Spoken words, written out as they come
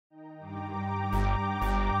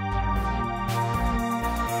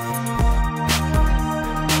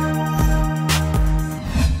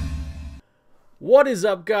What is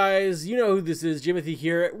up, guys? You know who this is, Jimbothy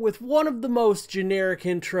here, with one of the most generic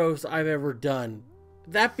intros I've ever done.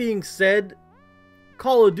 That being said,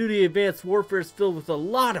 Call of Duty Advanced Warfare is filled with a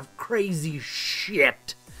lot of crazy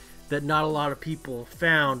shit that not a lot of people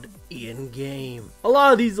found in-game. A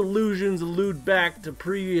lot of these allusions allude back to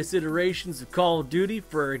previous iterations of Call of Duty,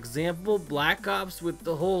 for example, Black Ops with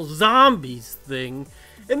the whole zombies thing.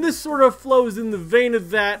 And this sort of flows in the vein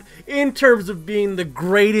of that in terms of being the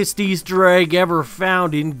greatest Easter egg ever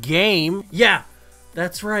found in-game. Yeah,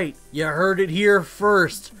 that's right. You heard it here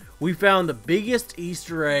first. We found the biggest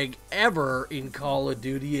Easter egg ever in Call of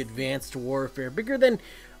Duty Advanced Warfare. Bigger than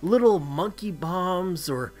little monkey bombs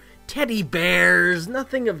or teddy bears,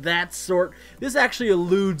 nothing of that sort. This actually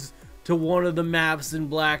alludes to one of the maps in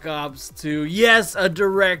Black Ops 2. Yes, a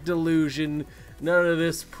direct allusion. None of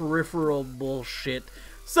this peripheral bullshit.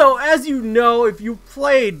 So, as you know, if you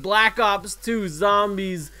played Black Ops 2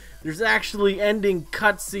 Zombies, there's actually ending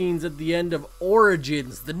cutscenes at the end of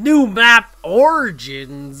Origins. The new map,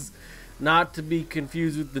 Origins. Not to be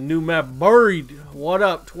confused with the new map, Buried. What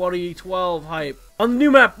up, 2012 hype. On the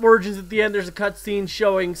new map, Origins, at the end, there's a cutscene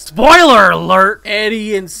showing, spoiler alert,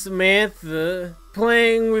 Eddie and Samantha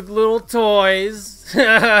playing with little toys.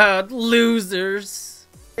 Losers.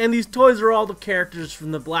 And these toys are all the characters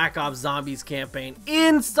from the Black Ops Zombies campaign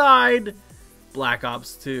inside Black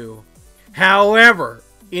Ops 2. However,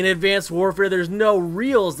 in Advanced Warfare, there's no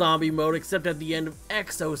real zombie mode except at the end of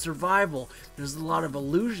Exo Survival. There's a lot of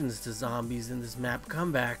allusions to zombies in this map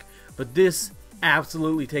comeback, but this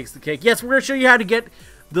absolutely takes the cake. Yes, we're going to show you how to get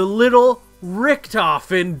the little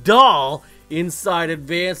RICHTOFEN doll inside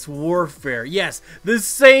Advanced Warfare. Yes, the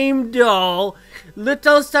same doll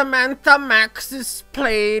little Samantha Max is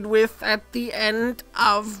played with at the end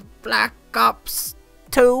of Black Ops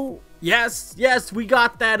 2. Yes, we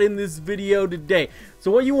got that in this video today.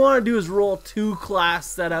 So what you want to do is roll two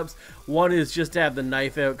class setups. One is just to have the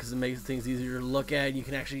knife out because it makes things easier to look at. You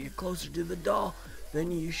can actually get closer to the doll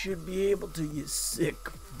than you should be able to, you sick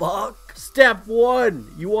fuck. Step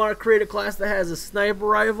 1, you want to create a class that has a sniper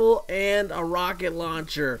rifle and a rocket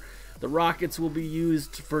launcher. The rockets will be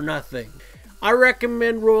used for nothing. I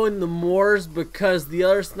recommend rolling the Moors because the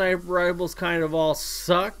other sniper rifles kind of all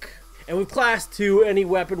suck. And with class 2, any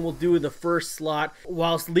weapon will do in the first slot,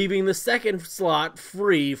 whilst leaving the second slot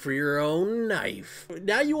free for your own knife.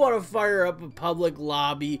 Now you want to fire up a public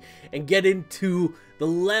lobby and get into the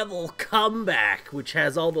level comeback, which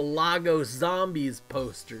has all the Lagos Zombies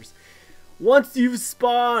posters. Once you've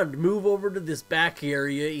spawned, move over to this back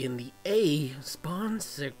area in the A spawn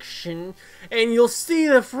section, and you'll see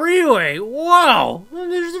the freeway. Whoa,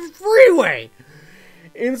 there's a freeway!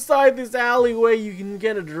 Inside this alleyway, you can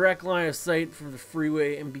get a direct line of sight for the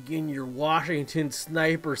freeway and begin your Washington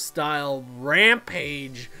sniper-style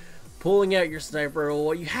rampage, pulling out your sniper rifle.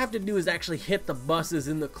 What you have to do is actually hit the buses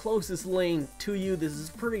in the closest lane to you. This is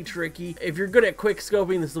pretty tricky. If you're good at quick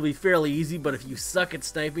scoping, this will be fairly easy, but if you suck at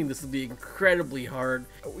sniping, this will be incredibly hard.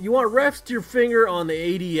 You want to rest your finger on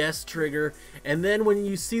the ADS trigger, and then when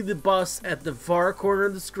you see the bus at the far corner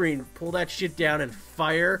of the screen, pull that shit down and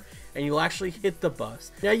fire, and you'll actually hit the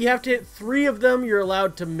bus. Now you have to hit 3 of them. You're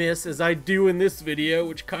allowed to miss, as I do in this video,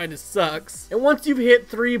 which kind of sucks. And once you've hit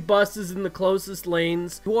 3 buses in the closest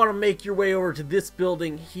lanes, you want to make your way over to this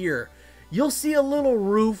building here. You'll see a little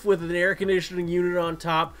roof with an air conditioning unit on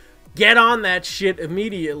top. Get on that shit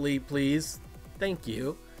immediately, please. Thank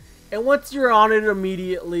you. And once you're on it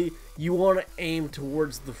immediately, you want to aim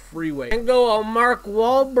towards the freeway and go all Mark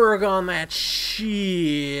Wahlberg on that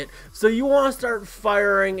shit. So you want to start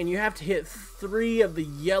firing, and you have to hit 3 of the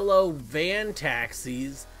yellow van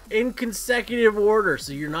taxis in consecutive order,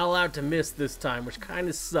 so you're not allowed to miss this time, which kind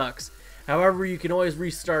of sucks. However, you can always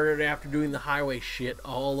restart it after doing the highway shit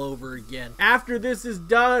all over again. After this is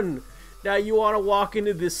done, now you want to walk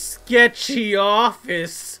into this sketchy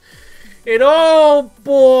office. And oh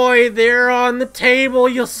boy, there on the table,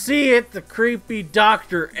 you'll see it, the creepy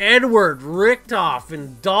Dr. Edward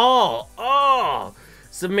RICHTOFEN doll. Oh,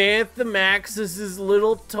 Samantha Max's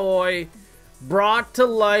little toy brought to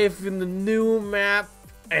life in the new map,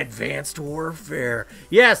 Advanced Warfare.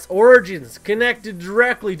 Yes, Origins, connected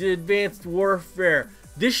directly to Advanced Warfare.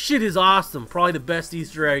 This shit is awesome. Probably the best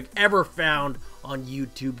Easter egg ever found on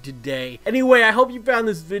YouTube today. Anyway, I hope you found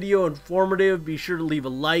this video informative. Be sure to leave a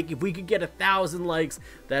like. If we could get 1,000 likes,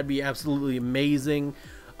 that'd be absolutely amazing.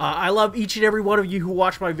 I love each and every one of you who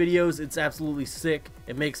watch my videos. It's absolutely sick.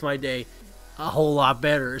 It makes my day a whole lot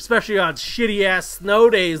better, especially on shitty ass snow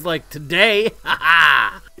days like today.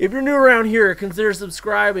 If you're new around here, consider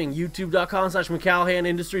subscribing. YouTube.com/McCallahan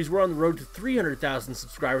Industries. We're on the road to 300,000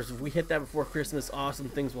 subscribers. If we hit that before Christmas, awesome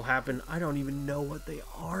things will happen. I don't even know what they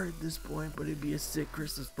are at this point, but it'd be a sick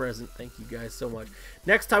Christmas present. Thank you guys so much.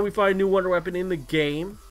 Next time we find a new wonder weapon in the game,